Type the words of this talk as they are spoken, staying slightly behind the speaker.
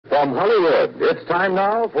From Hollywood, it's time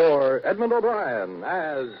now for Edmund O'Brien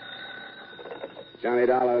as... Johnny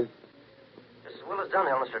Dollar. This is Willis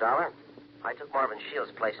Dunhill, Mr. Dollar. I took Marvin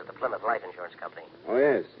Shields' place at the Plymouth Life Insurance Company. Oh,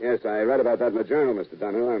 yes. Yes, I read about that in the journal, Mr.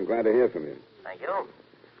 Dunhill. I'm glad to hear from you. Thank you.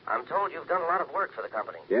 I'm told you've done a lot of work for the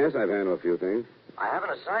company. Yes, I've handled a few things. I have an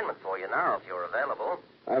assignment for you now, if you're available.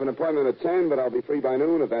 I have an appointment at 10, but I'll be free by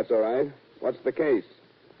noon, if that's all right. What's the case?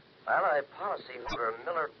 Well, a policyholder,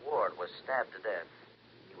 Millard Ward, was stabbed to death.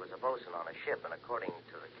 He was a bosun on a ship, and according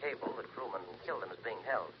to the cable, the crewman who killed him is being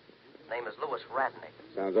held. His name is Louis Radnick.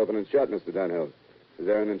 Sounds open and shut, Mr. Dunhill. Is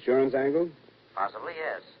there an insurance angle? Possibly,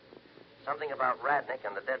 yes. Something about Radnick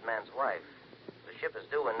and the dead man's wife. The ship is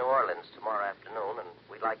due in New Orleans tomorrow afternoon, and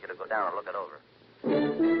we'd like you to go down and look it over.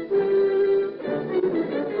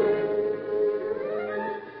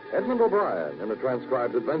 Edmund O'Brien in a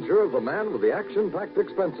transcribed adventure of the man with the action-packed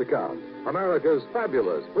expense account. America's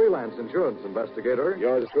fabulous freelance insurance investigator.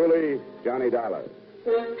 Yours truly, Johnny Dollar.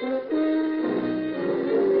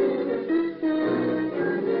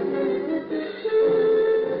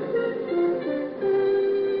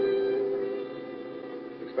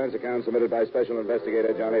 Expense account submitted by Special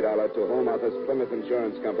Investigator Johnny Dollar to Home Office, Plymouth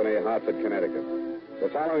Insurance Company, Hartford, Connecticut. The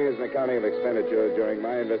following is an accounting of expenditures during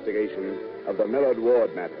my investigation of the Millard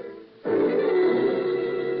Ward matter.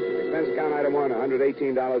 Expense account item 1,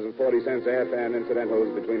 $118.40 airfare and incidentals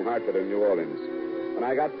between Hartford and New Orleans. When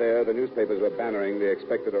I got there, the newspapers were bannering the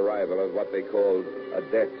expected arrival of what they called a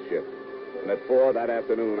death ship. And at 4 that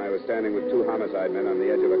afternoon, I was standing with 2 homicide men on the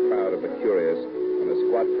edge of a crowd of the curious when the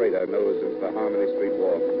squat freighter nosed into the Harmony Street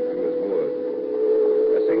wharf and was moored.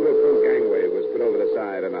 A single crew gangway was put over the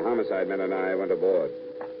side, and the homicide men and I went aboard.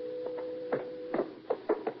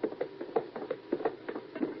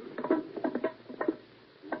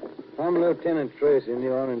 I'm Lieutenant Tracy,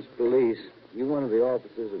 New Orleans Police. You one of the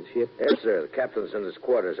officers of the ship? Yes, sir. The captain's in his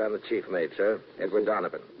quarters. I'm the chief mate, sir. Edward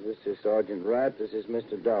Donovan. This is Sergeant Wright. This is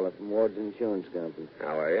Mr. Dollar from Ward's Insurance Company.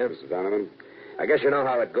 How are you? Mr. Donovan. I guess you know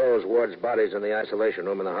how it goes. Ward's body's in the isolation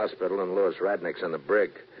room in the hospital, and Louis Radnick's in the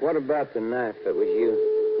brig. What about the knife that was used?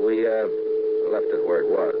 We, left it where it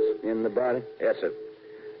was. In the body? Yes, sir.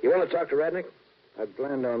 You want to talk to Radnick? I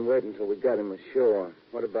planned on waiting until we got him ashore.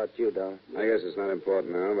 What about you, Dollar? I guess it's not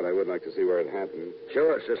important now, but I would like to see where it happened.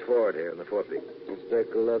 Sure, it's just forward here in the forepeak. Let's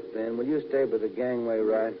take a look, then. Will you stay by the gangway,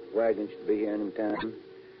 right? Wagon should be here any time.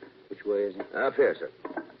 Which way is it? Up here, sir.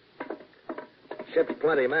 Ship's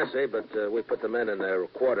plenty messy, but we put the men in their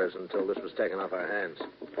quarters until this was taken off our hands.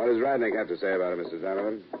 What does Radnick have to say about it, Mr.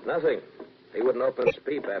 Donovan? Nothing. He wouldn't open his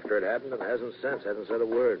peep after it happened, and hasn't since. Hasn't said a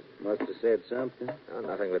word. Must have said something.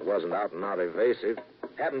 Nothing that wasn't out and out evasive.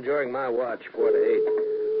 Happened during my watch, 4 to 8.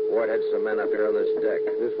 Ward had some men up here on this deck.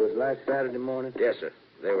 This was last Saturday morning? Yes, sir.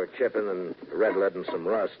 They were chipping and red lead and some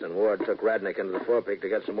rust, and Ward took Radnick into the forepeak to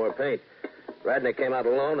get some more paint. Radnick came out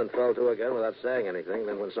alone and fell to again without saying anything.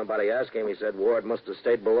 Then when somebody asked him, he said Ward must have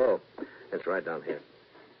stayed below. It's right down here.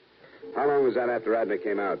 How long was that after Radnick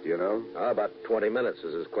came out, do you know? About 20 minutes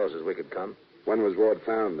is as close as we could come. When was Ward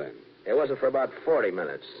found, then? It wasn't for about 40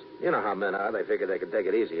 minutes. You know how men are. They figured they could take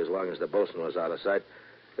it easy as long as the bosun was out of sight.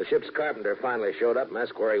 The ship's carpenter finally showed up and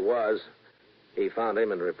asked where he was. He found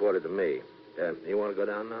him and reported to me. You want to go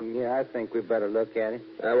down now? Yeah, I think we better look at it.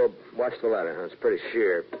 Well, watch the ladder. Huh? It's pretty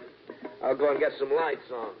sheer. I'll go and get some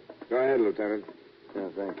lights on. Go ahead, Lieutenant. Yeah,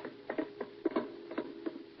 thanks.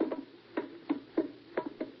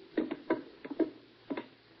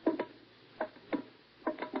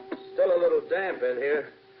 Still a little damp in here.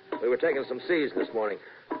 We were taking some seas this morning.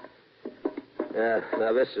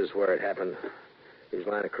 Now this is where it happened. He was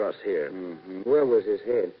lying across here. Mm-hmm. Where was his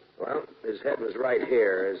head? Well, his head was right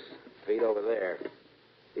here, his feet over there.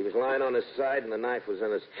 He was lying on his side, and the knife was in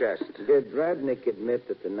his chest. Did Radnick admit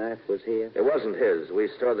that the knife was here? It wasn't his. We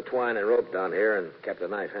stored the twine and rope down here and kept the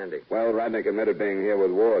knife handy. Well, Radnick admitted being here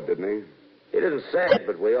with Ward, didn't he? He didn't say it,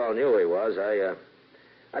 but we all knew he was.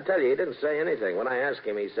 I tell you, he didn't say anything. When I asked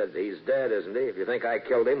him, he said, he's dead, isn't he? If you think I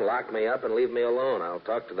killed him, lock me up and leave me alone. I'll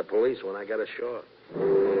talk to the police when I get ashore.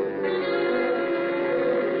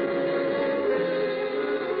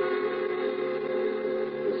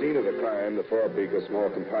 The scene of the crime, the forepeak, a small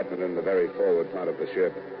compartment in the very forward part of the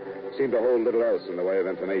ship, seemed to hold little else in the way of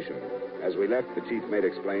information. As we left, the chief mate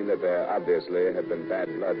explained that there obviously had been bad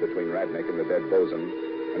blood between Radnick and the dead bosun,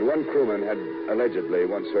 and one crewman had allegedly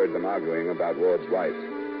once heard them arguing about Ward's wife.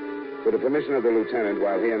 With the permission of the lieutenant,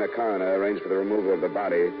 while he and the coroner arranged for the removal of the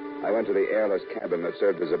body, I went to the airless cabin that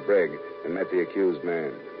served as a brig and met the accused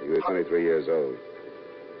man. He was 23 years old.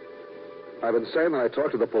 I've been saying that I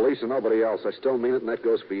talked to the police and nobody else. I still mean it, and that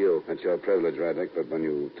goes for you. That's your privilege, Radnick, but when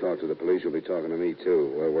you talk to the police, you'll be talking to me,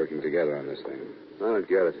 too. We're working together on this thing. I don't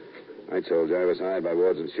get it. I told you I was hired by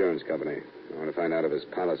Ward's insurance company. I want to find out if his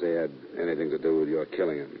policy had anything to do with your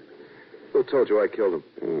killing him. Who told you I killed him?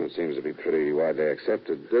 Oh, it seems to be pretty widely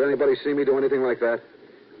accepted. Did anybody see me do anything like that?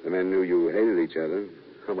 The men knew you hated each other.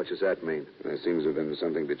 How much does that mean? There seems to have been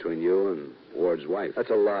something between you and Ward's wife. That's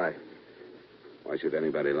a lie. Why should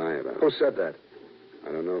anybody lie about it? Who said that?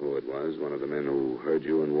 I don't know who it was. One of the men who heard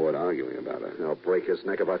you and Ward arguing about her. I'll break his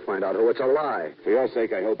neck if I find out who. It's a lie. For your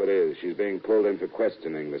sake, I hope it is. She's being pulled in for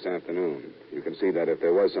questioning this afternoon. You can see that if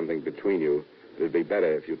there was something between you, it'd be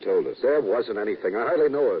better if you told us. There wasn't anything. I hardly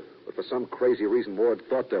knew her. But for some crazy reason, Ward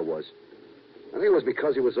thought there was. I think it was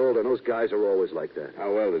because he was older, and those guys are always like that.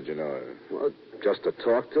 How well did you know her? Well, just to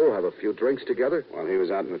talk to, have a few drinks together. While he was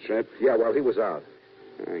out on the trip? Yeah, while he was out.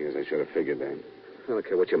 I guess I should have figured that. I don't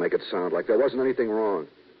care what you make it sound like. There wasn't anything wrong.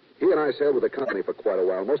 He and I sailed with the company for quite a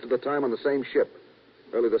while, most of the time on the same ship.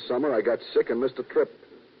 Early this summer, I got sick and missed a trip.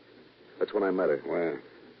 That's when I met her. Where?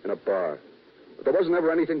 In a bar. But there wasn't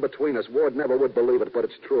ever anything between us. Ward never would believe it, but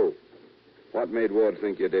it's true. What made Ward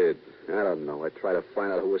think you did? I don't know. I tried to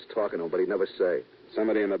find out who was talking to him, but he'd never say.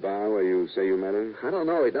 Somebody in the bar where you say you met her? I don't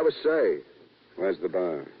know. He'd never say. Where's the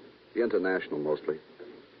bar? The International, mostly.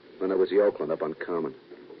 Then there was the Oakland up on Common.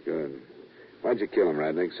 Good. Why'd you kill him,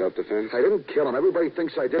 Radnick? Self-defense? I didn't kill him. Everybody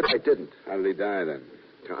thinks I did. I didn't. How did he die, then?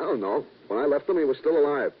 I don't know. When I left him, he was still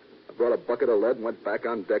alive. I brought a bucket of lead and went back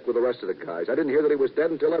on deck with the rest of the guys. I didn't hear that he was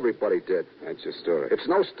dead until everybody did. That's your story. It's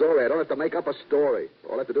no story. I don't have to make up a story.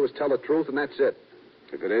 All I have to do is tell the truth, and that's it.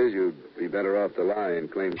 If it is, you'd be better off to lie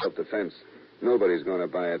and claim self-defense. Nobody's going to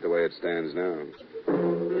buy it the way it stands now.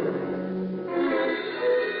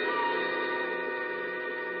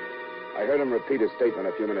 I heard him repeat his statement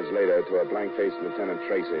a few minutes later to a blank-faced Lieutenant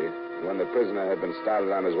Tracy. And when the prisoner had been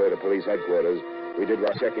started on his way to police headquarters, we did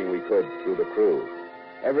what checking we could through the crew.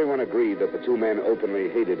 Everyone agreed that the two men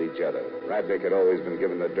openly hated each other. Radnick had always been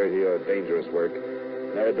given the dirty or dangerous work.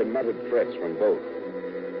 There had been muttered threats from both.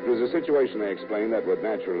 It was a situation, they explained, that would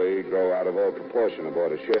naturally grow out of all proportion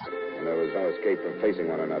aboard a ship, and there was no escape from facing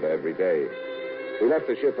one another every day. We left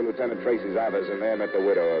the ship for Lieutenant Tracy's office, and there met the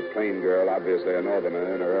widow, a plain girl, obviously a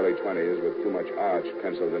northerner, in her early 20s, with too much arch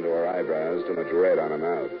penciled into her eyebrows, too much red on her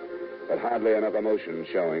mouth, but hardly enough emotion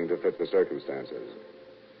showing to fit the circumstances.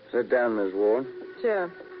 Sit down, Miss Ward.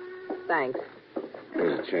 Sure. Thanks.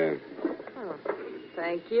 Here's a chair. Oh,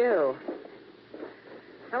 thank you.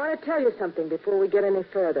 I want to tell you something before we get any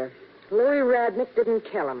further. Louis Radnick didn't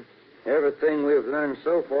kill him. Everything we've learned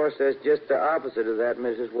so far says just the opposite of that,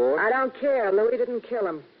 Mrs. Ward. I don't care. Louis didn't kill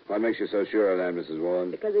him. What makes you so sure of that, Mrs.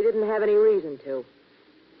 Ward? Because he didn't have any reason to.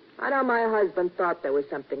 I know my husband thought there was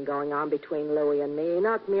something going on between Louis and me. He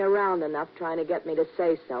knocked me around enough trying to get me to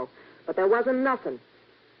say so. But there wasn't nothing.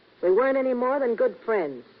 We weren't any more than good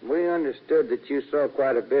friends. We understood that you saw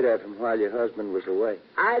quite a bit of him while your husband was away.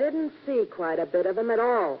 I didn't see quite a bit of him at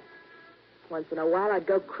all. Once in a while, I'd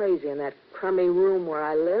go crazy in that crummy room where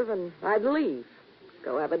I live, and I'd leave.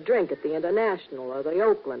 Go have a drink at the International or the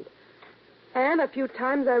Oakland. And a few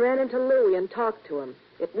times I ran into Louis and talked to him.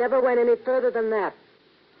 It never went any further than that.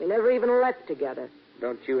 We never even left together.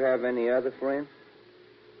 Don't you have any other friends?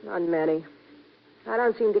 Not many. I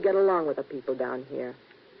don't seem to get along with the people down here.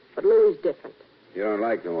 But Louis is different. You don't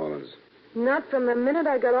like New Orleans? Not from the minute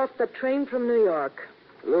I got off the train from New York.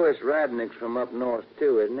 Louis Radnick's from up north,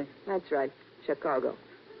 too, isn't he? That's right. Chicago.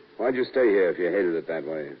 Why'd you stay here if you hated it that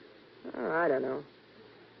way? Oh, I don't know.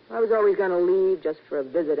 I was always going to leave just for a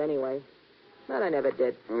visit anyway. But I never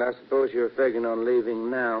did. And I suppose you're figuring on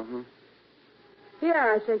leaving now, huh?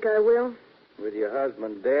 Yeah, I think I will. With your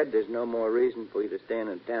husband dead, there's no more reason for you to stay in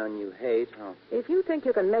a town you hate, huh? If you think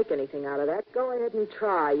you can make anything out of that, go ahead and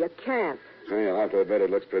try. You can't. Well, you'll have to admit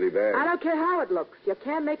it looks pretty bad. I don't care how it looks. You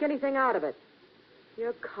can't make anything out of it.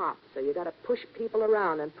 You're a cop, so you got to push people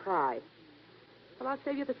around and pry. Well, I'll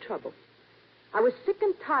save you the trouble. I was sick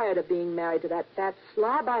and tired of being married to that fat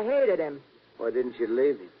slob. I hated him. Why didn't you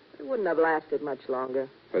leave him? It wouldn't have lasted much longer.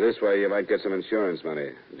 But this way, you might get some insurance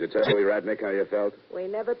money. Did you tell Louis Radnick how you felt? We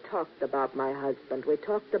never talked about my husband. We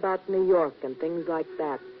talked about New York and things like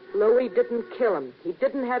that. Louis didn't kill him. He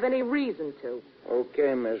didn't have any reason to.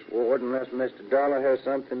 Okay, Miss Ward, unless Mr. Dollar has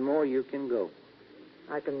something more, you can go.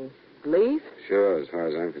 I can leave? Sure, as far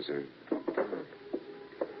as I'm concerned.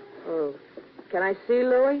 Oh, can I see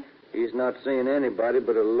Louis? He's not seeing anybody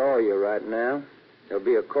but a lawyer right now. There'll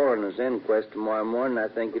be a coroner's inquest tomorrow morning. I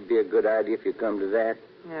think it'd be a good idea if you come to that.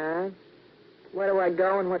 Yeah? Where do I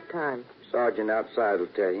go and what time? Sergeant outside will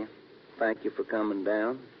tell you. Thank you for coming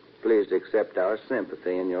down. Please accept our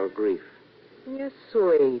sympathy in your grief. You're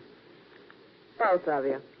sweet. Both of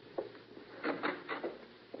you.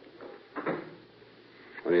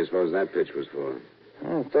 What do you suppose that pitch was for?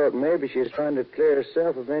 I thought maybe she was trying to clear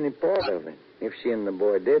herself of any part of it, if she and the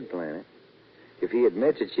boy did plan it. If he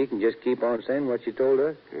admits it, she can just keep on saying what she told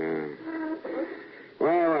us. Yeah.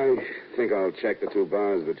 Well, I think I'll check the 2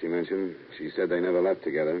 bars that she mentioned. She said they never left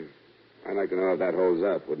together. I'd like to know if that holds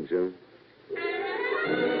up, wouldn't you?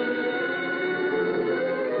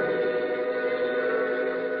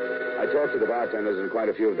 I talked to the bartenders and quite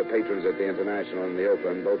a few of the patrons at the International and the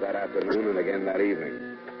Oakland, both that afternoon and again that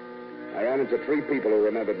evening. I ran into 3 people who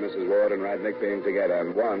remembered Mrs. Ward and Radnick being together,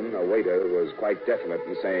 and one, a waiter, was quite definite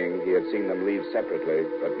in saying he had seen them leave separately,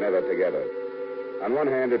 but never together. On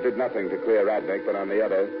one hand, it did nothing to clear Radnick, but on the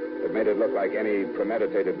other, it made it look like any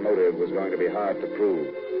premeditated motive was going to be hard to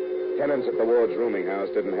prove. Tenants at the Ward's rooming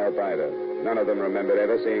house didn't help either. None of them remembered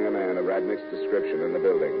ever seeing a man of Radnick's description in the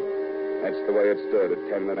building. That's the way it stood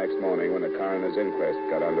at 10 the next morning when the coroner's inquest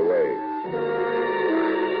got underway.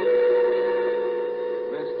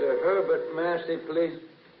 Herbert Massey, please.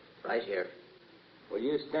 Right here. Will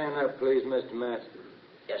you stand up, please, Mr. Massey?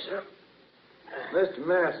 Yes, sir. Mr.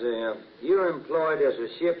 Massey, you're employed as a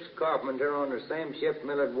ship's carpenter on the same ship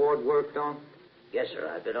Millard Ward worked on? Yes, sir.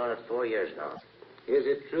 I've been on it 4 years now. Is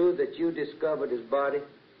it true that you discovered his body?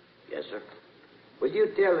 Yes, sir. Will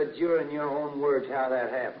you tell the jury in your own words how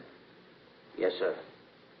that happened? Yes, sir.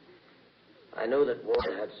 I knew that Ward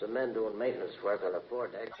had some men doing maintenance work on the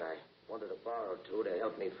foredeck. I wanted to borrow 2 to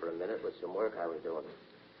help me for a minute with some work I was doing.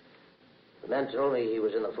 The men told me he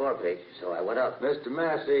was in the forepeak, so I went up. Mr.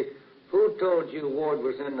 Massey, who told you Ward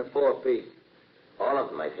was in the forepeak? All of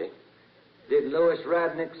them, I think. Did Louis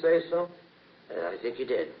Radnick say so? I think he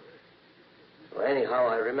did. Well, anyhow,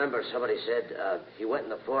 I remember somebody said he went in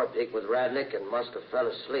the forepeak with Radnick and must have fell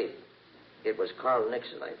asleep. It was Carl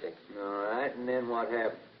Nixon, I think. All right, and then what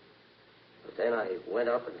happened? But then I went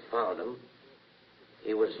up and found him.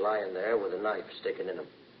 He was lying there with a knife sticking in him.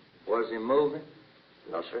 Was he moving?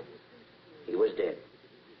 No, sir. He was dead.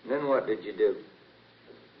 Then what did you do?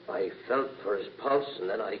 I felt for his pulse, and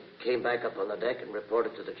then I came back up on the deck and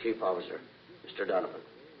reported to the chief officer, Mr. Donovan.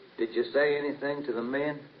 Did you say anything to the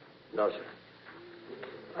men? No, sir.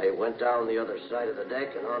 I went down the other side of the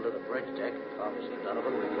deck and onto the bridge deck and found Mr.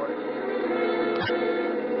 Donovan reporting to him.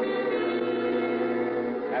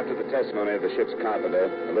 After the testimony of the ship's carpenter,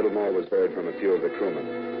 a little more was heard from a few of the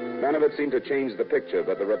crewmen. None of it seemed to change the picture,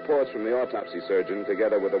 but the reports from the autopsy surgeon,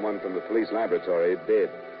 together with the one from the police laboratory, did.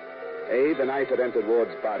 A, the knife had entered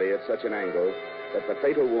Ward's body at such an angle that the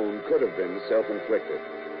fatal wound could have been self-inflicted.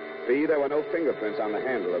 B, there were no fingerprints on the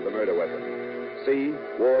handle of the murder weapon. C,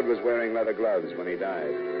 Ward was wearing leather gloves when he died.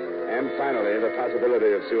 And finally, the possibility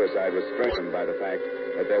of suicide was strengthened by the fact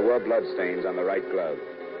that there were bloodstains on the right glove.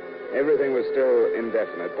 Everything was still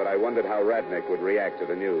indefinite, but I wondered how Radnick would react to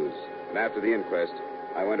the news. And after the inquest,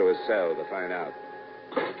 I went to his cell to find out.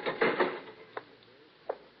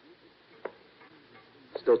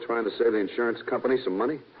 Still trying to save the insurance company some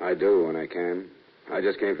money? I do when I can. I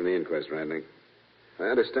just came from the inquest, Radnick. I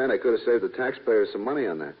understand I could have saved the taxpayers some money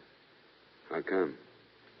on that. How come?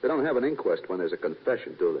 They don't have an inquest when there's a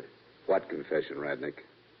confession, do they? What confession, Radnick?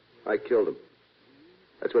 I killed him.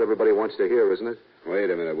 That's what everybody wants to hear, isn't it?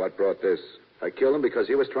 Wait a minute. What brought this? I killed him because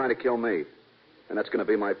he was trying to kill me. And that's going to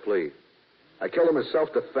be my plea. I killed him in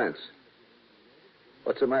self-defense.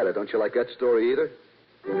 What's the matter? Don't you like that story either?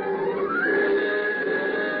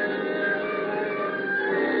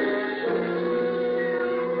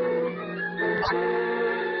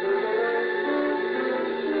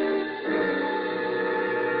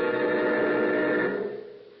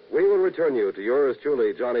 We will return you to yours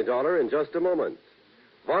truly, Johnny Dollar, in just a moment.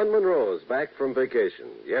 Vaughn Monroe's back from vacation.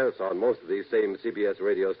 Yes, on most of these same CBS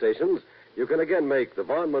radio stations, you can again make the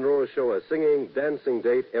Vaughn Monroe Show a singing, dancing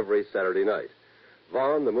date every Saturday night.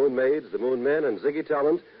 Vaughn, the Moon Maids, the Moon Men, and Ziggy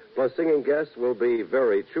Talent, plus singing guests will be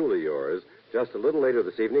very truly yours just a little later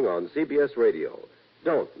this evening on CBS Radio.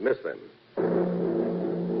 Don't miss them.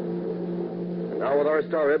 And now with our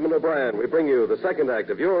star, Edmund O'Brien, we bring you the second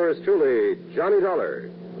act of yours truly, Johnny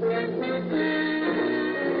Dollar.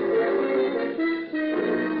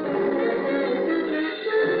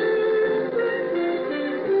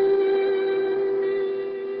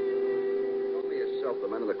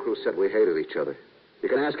 Crew said we hated each other. You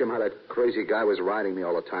can ask him how that crazy guy was riding me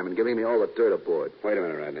all the time and giving me all the dirt aboard. Wait a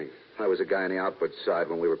minute, Radnick. I was a guy on the outboard side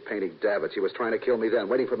when we were painting davits. He was trying to kill me then,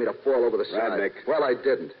 waiting for me to fall over the side. Radnick. Well, I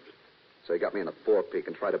didn't. So he got me in the forepeak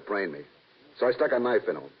and tried to brain me. So I stuck a knife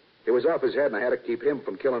in him. It was off his head, and I had to keep him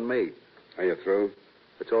from killing me. Are you through?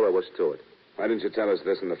 That's all there was to it. Why didn't you tell us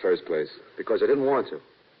this in the first place? Because I didn't want to.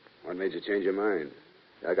 What made you change your mind?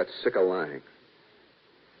 I got sick of lying.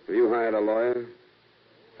 Have you hired a lawyer?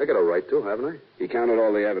 I got a right to, haven't I? He counted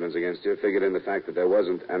all the evidence against you, figured in the fact that there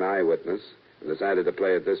wasn't an eyewitness, and decided to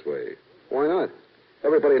play it this way. Why not?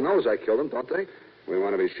 Everybody knows I killed him, don't they? We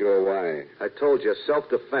want to be sure why. I told you,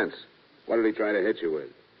 self-defense. What did he try to hit you with?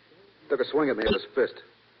 Took a swing at me with his fist.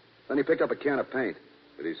 Then he picked up a can of paint.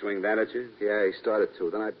 Did he swing that at you? Yeah, he started to.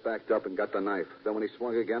 Then I backed up and got the knife. Then when he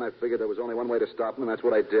swung again, I figured there was only one way to stop him, and that's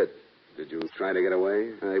what I did. Did you try to get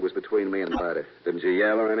away? He was between me and the ladder. Didn't you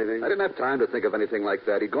yell or anything? I didn't have time to think of anything like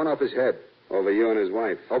that. He'd gone off his head. Over you and his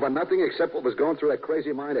wife? Over nothing except what was going through that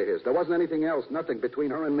crazy mind of his. There wasn't anything else, nothing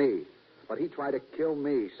between her and me. But he tried to kill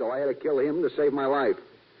me, so I had to kill him to save my life.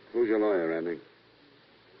 Who's your lawyer, Radney?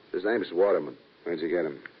 His name's Waterman. Where'd you get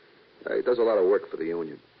him? He does a lot of work for the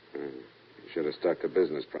union. You should have stuck to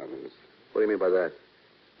business problems. What do you mean by that?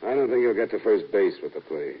 I don't think you'll get to first base with the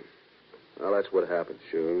plea. Well, that's what happened.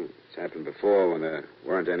 Sure. It's happened before when there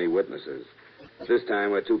weren't any witnesses. This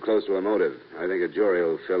time we're too close to a motive. I think a jury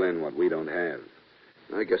will fill in what we don't have.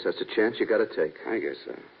 I guess that's a chance you got to take. I guess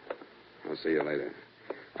so. I'll see you later.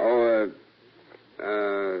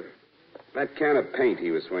 That can of paint he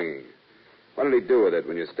was swinging. What did he do with it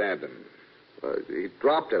when you stabbed him? He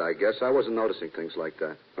dropped it, I guess. I wasn't noticing things like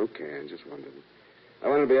that. Okay, I just wondered. I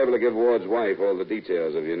wanted to be able to give Ward's wife all the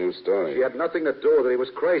details of your new story. She had nothing to do with it. He was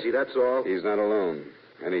crazy, that's all. He's not alone.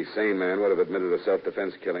 Any sane man would have admitted a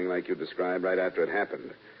self-defense killing like you described right after it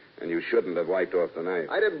happened. And you shouldn't have wiped off the knife.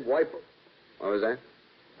 I didn't wipe him. What was that?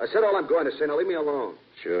 I said all I'm going to say. Now leave me alone.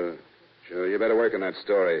 Sure. You better work on that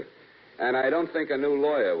story. And I don't think a new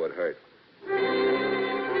lawyer would hurt.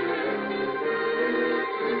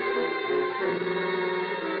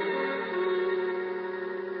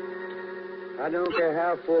 I don't care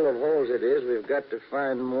how full of holes it is, we've got to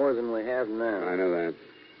find more than we have now. I know that.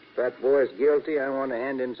 If that boy's guilty, I want to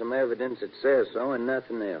hand in some evidence that says so and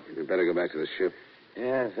nothing else. You better go back to the ship.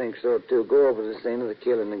 Yeah, I think so, too. Go over the scene of the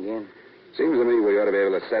killing again. Seems to me we ought to be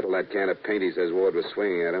able to settle that can of paint he says Ward was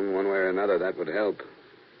swinging at him. One way or another, that would help.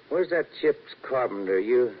 Where's that ship's carpenter?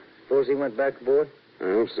 You suppose he went back aboard? I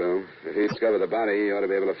hope so. If he discovered the body, he ought to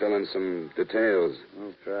be able to fill in some details.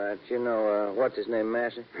 That's right. You know, what's his name,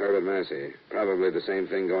 Massey? Herbert Massey. Probably the same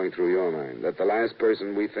thing going through your mind. That the last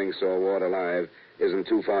person we think saw Ward alive isn't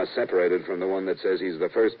too far separated from the one that says he's the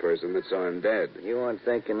first person that saw him dead. You aren't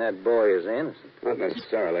thinking that boy is innocent? Not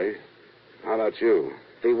necessarily. How about you?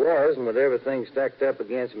 If he was, and with everything stacked up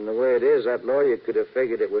against him the way it is, that lawyer could have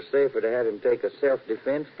figured it was safer to have him take a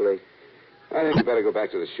self-defense plea. I think you better go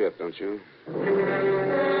back to the ship, don't you?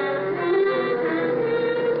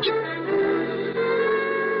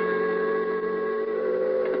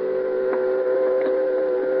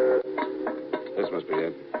 This must be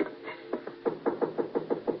it.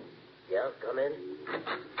 Yeah, come in.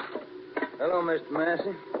 Hello, Mr.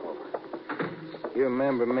 Massey. You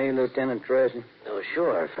remember me, Lieutenant Tracy? Oh,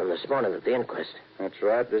 sure, from this morning at the inquest. That's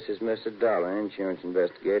right. This is Mr. Dollar, insurance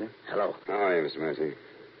investigator. Hello. How are you, Mr. Massey?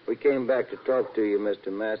 We came back to talk to you,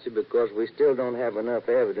 Mr. Massey, because we still don't have enough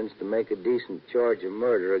evidence to make a decent charge of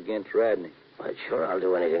murder against Radney. Well, sure, I'll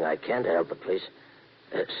do anything I can to help the police.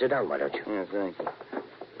 Sit down, why don't you? Yeah, thank you.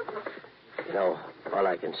 You know, all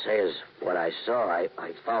I can say is what I saw. I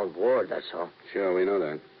found Ward, that's all. Sure, we know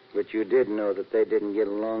that. But you did know that they didn't get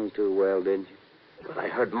along too well, didn't you? Well, I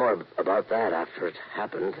heard more about that after it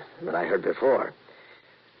happened than I heard before.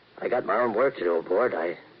 I got my own work to do aboard.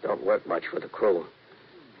 I don't work much with the crew.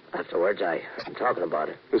 Afterwards, I heard them talking about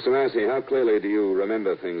it. Mr. Massey, how clearly do you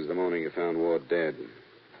remember things the morning you found Ward dead?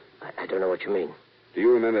 I don't know what you mean. Do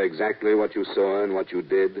you remember exactly what you saw and what you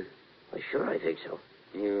did? Well, sure, I think so.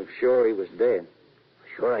 You sure he was dead?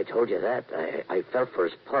 Sure, I told you that. I felt for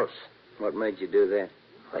his pulse. What made you do that?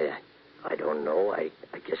 Well, I don't know. I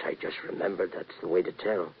guess I just remembered that's the way to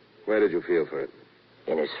tell. Where did you feel for it?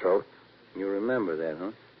 In his throat. You remember that,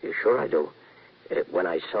 huh? Yeah, sure I do. When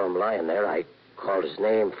I saw him lying there, I called his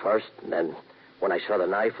name first, and then when I saw the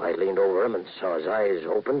knife, I leaned over him and saw his eyes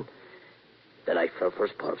open. Then I felt for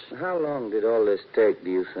his pulse. How long did all this take, do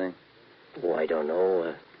you think? Oh, I don't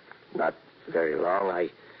know. Not very long. I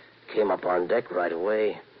came up on deck right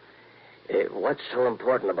away. What's so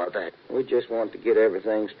important about that? We just want to get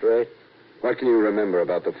everything straight. What can you remember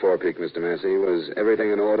about the forepeak, Mr. Massey? Was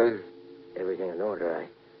everything in order? Everything in order.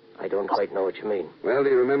 I don't quite know what you mean. Well, do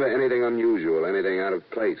you remember anything unusual, anything out of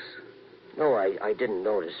place? No, I didn't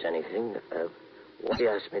notice anything. Why do you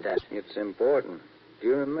ask me that? It's important. Do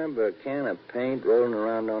you remember a can of paint rolling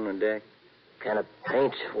around on the deck? Can of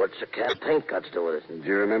paint? What's a can of paint got to do with it? Do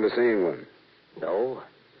you remember seeing one? No.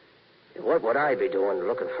 What would I be doing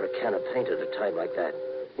looking for a can of paint at a time like that?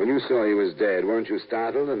 When you saw he was dead, weren't you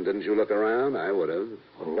startled and didn't you look around? I would have.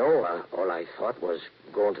 No, all I thought was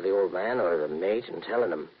going to the old man or the mate and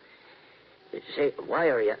telling him. Say, why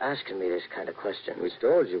are you asking me this kind of question? We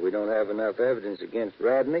told you we don't have enough evidence against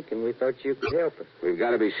Radnick, and we thought you could help us. We've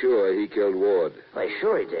got to be sure he killed Ward. Why,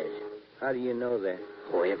 sure he did. How do you know that?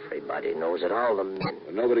 Oh, everybody knows it, all the men.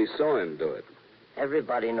 But nobody saw him do it.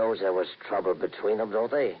 Everybody knows there was trouble between them,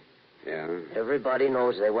 don't they? Yeah. Everybody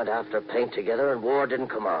knows they went after paint together and Ward didn't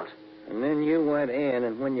come out. And then you went in,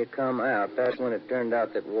 and when you come out, that's when it turned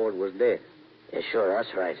out that Ward was dead. Yeah, sure,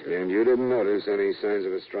 that's right. And you didn't notice any signs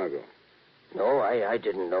of a struggle? No, I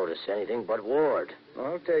didn't notice anything but Ward. Well,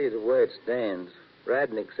 I'll tell you the way it stands.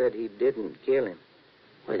 Radnick said he didn't kill him.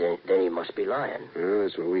 Well, then he must be lying. Well,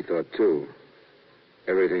 that's what we thought, too.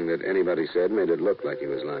 Everything that anybody said made it look like he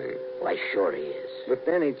was lying. Why, sure he is. But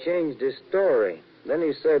then he changed his story. Then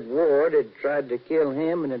he said Ward had tried to kill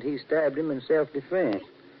him and that he stabbed him in self-defense.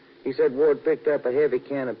 He said Ward picked up a heavy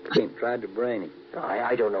can of paint, tried to brain him.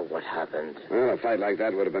 I don't know what happened. Well, a fight like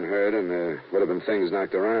that would have been heard, and there would have been things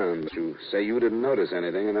knocked around. But you say you didn't notice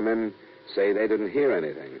anything, and the men say they didn't hear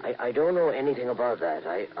anything. I don't know anything about that.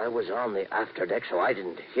 I was on the afterdeck, so I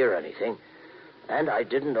didn't hear anything. And I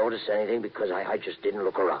didn't notice anything because I just didn't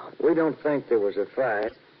look around. We don't think there was a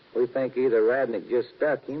fight. We think either Radnick just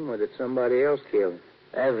stuck him or that somebody else killed him.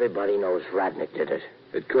 Everybody knows Radnick did it.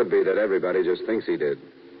 It could be that everybody just thinks he did.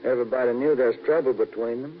 Everybody knew there was trouble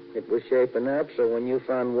between them. It was shaping up, so when you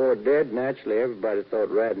found Ward dead, naturally everybody thought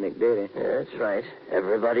Radnick did it. Yeah, that's right.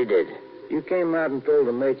 Everybody did. You came out and told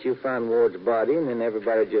the mate you found Ward's body, and then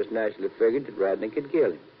everybody just naturally figured that Radnick had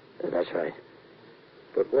killed him. That's right.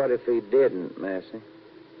 But what if he didn't, Massey?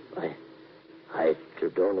 I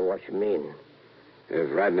don't know what you mean. If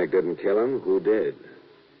Radnick didn't kill him, who did?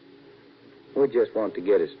 We just want to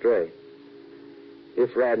get it straight.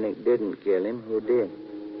 If Radnick didn't kill him, who did?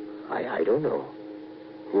 I don't know.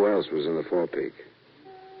 Who else was in the forepeak?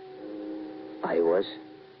 I was.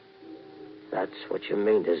 That's what you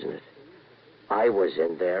mean, isn't it? I was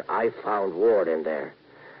in there. I found Ward in there.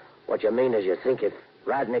 What you mean is you think if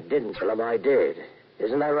Radnick didn't kill him, I did.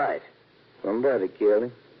 Isn't that right? Somebody killed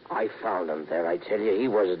him. I found him there. I tell you, he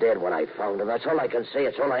was dead when I found him. That's all I can say.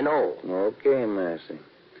 It's all I know. Okay, Massey.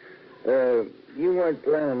 You weren't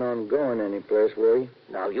planning on going anyplace, were you?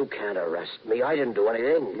 Now, you can't arrest me. I didn't do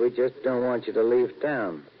anything. We just don't want you to leave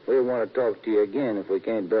town. We want to talk to you again if we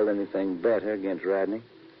can't build anything better against Radnick.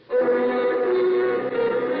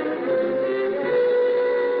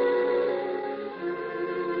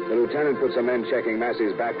 The lieutenant put some men checking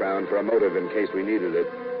Massey's background for a motive in case we needed it,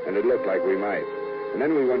 and it looked like we might. And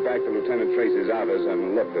then we went back to Lieutenant Tracy's office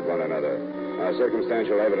and looked at one another. Our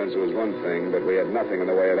circumstantial evidence was one thing, but we had nothing in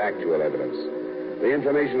the way of actual evidence. The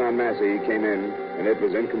information on Massey came in, and it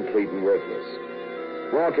was incomplete and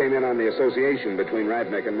worthless. More came in on the association between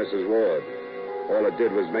Radnick and Mrs. Ward. All it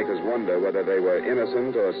did was make us wonder whether they were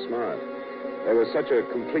innocent or smart. There was such a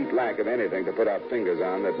complete lack of anything to put our fingers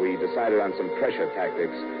on that we decided on some pressure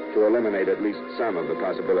tactics to eliminate at least some of the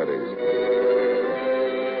possibilities.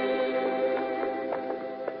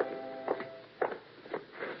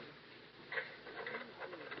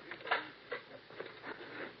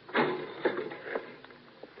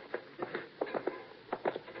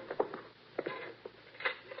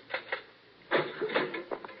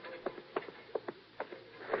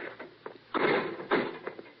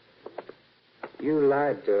 You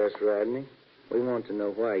lied to us, Rodney. We want to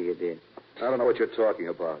know why you did. I don't know what you're talking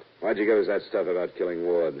about. Why'd you give us that stuff about killing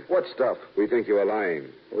Ward? What stuff? We think you were lying.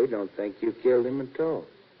 We don't think you killed him at all.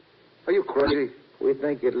 Are you crazy? We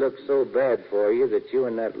think it looked so bad for you that you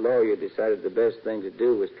and that lawyer decided the best thing to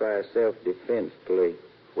do was try a self-defense plea.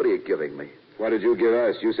 What are you giving me? What did you give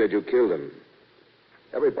us? You said you killed him.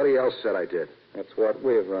 Everybody else said I did. That's what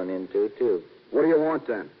we've run into, too. What do you want,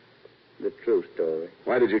 then? The true story.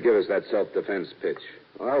 Why did you give us that self-defense pitch?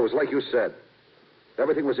 Well, it was like you said.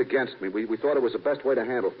 Everything was against me. We thought it was the best way to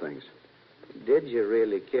handle things. Did you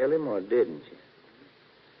really kill him or didn't you?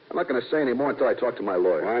 I'm not going to say any more until I talk to my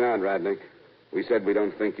lawyer. Why not, Radnick? We said we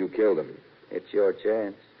don't think you killed him. It's your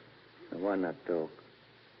chance. Now, why not talk?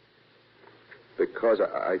 Because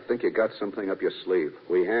I think you got something up your sleeve.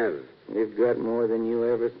 We have. We've got more than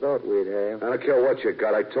you ever thought we'd have. I don't care what you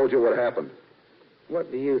got. I told you what happened. What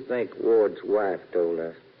do you think Ward's wife told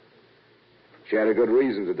us? She had a good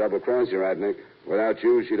reason to double-cross you, Radnick. Without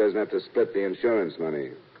you, she doesn't have to split the insurance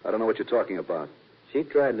money. I don't know what you're talking about. She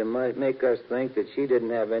tried to make us think that she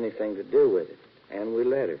didn't have anything to do with it, and we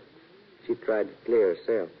let her. She tried to clear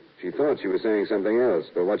herself. She thought she was saying something else,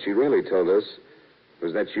 but what she really told us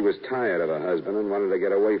was that she was tired of her husband and wanted to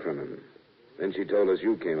get away from him. Then she told us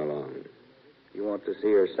you came along. You want to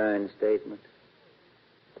see her signed statement?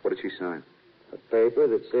 What did she sign? A paper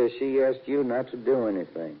that says she asked you not to do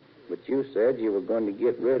anything. But you said you were going to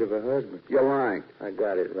get rid of her husband. You're lying. I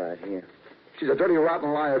got it right here. She's a dirty,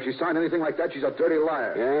 rotten liar. If she signed anything like that, she's a dirty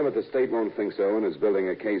liar. Yeah, but the state won't think so and is building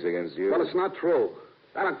a case against you. Well, it's not true.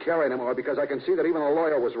 I don't care anymore because I can see that even a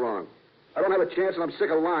lawyer was wrong. I don't have a chance and I'm sick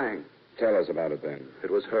of lying. Tell us about it then.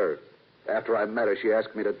 It was her. After I met her, she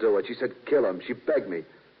asked me to do it. She said, kill him. She begged me.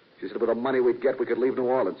 She said, with the money we'd get, we could leave New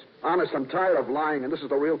Orleans. Honest, I'm tired of lying, and this is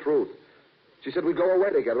the real truth. She said we'd go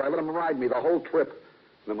away together. I let him ride me the whole trip.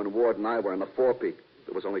 And then when Ward and I were in the forepeak,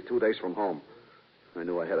 it was only 2 days from home. I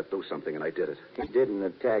knew I had to do something, and I did it. He didn't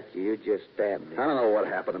attack you. You just stabbed him. I don't know what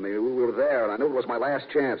happened to me. We were there, and I knew it was my last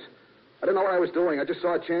chance. I didn't know what I was doing. I just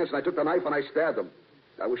saw a chance, and I took the knife, and I stabbed him.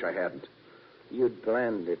 I wish I hadn't. You'd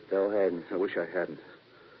planned it, though, hadn't you? I wish I hadn't.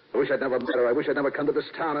 I wish I'd never met her. I wish I'd never come to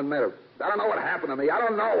this town and met her. I don't know what happened to me. I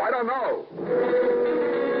don't know. I don't know.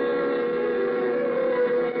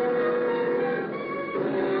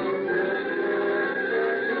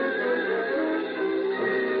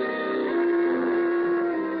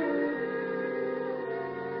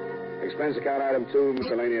 Expense account item 2,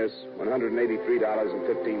 miscellaneous,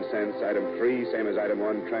 $183.15. Item 3, same as item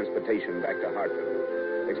 1, transportation back to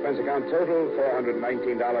Hartford. Expense account total,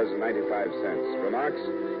 $419.95. Remarks?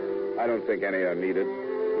 I don't think any are needed.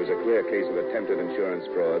 It was a clear case of attempted insurance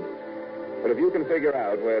fraud. But if you can figure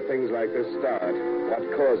out where things like this start, what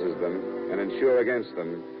causes them, and insure against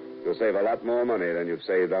them, you'll save a lot more money than you've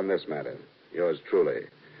saved on this matter. Yours truly,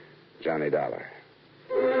 Johnny Dollar.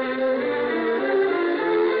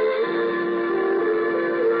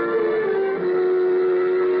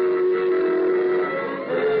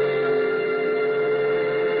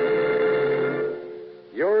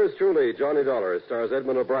 Yours truly, Johnny Dollar, stars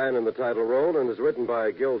Edmund O'Brien in the title role and is written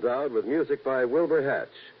by Gil Dowd with music by Wilbur Hatch.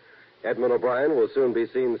 Edmund O'Brien will soon be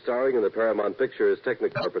seen starring in the Paramount Pictures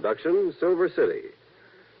Technicolor production, Silver City.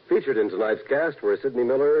 Featured in tonight's cast were Sidney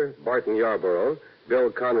Miller, Barton Yarborough,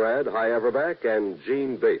 Bill Conrad, Hy Everback, and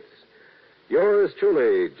Gene Bates. Yours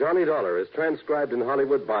truly, Johnny Dollar, is transcribed in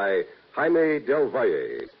Hollywood by Jaime Del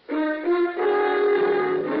Valle.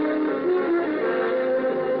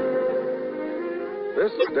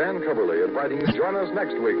 This is Dan Coverly inviting you to join us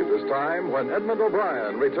next week at this time when Edmund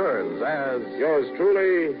O'Brien returns as... Yours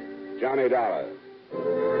truly, Johnny Dollar.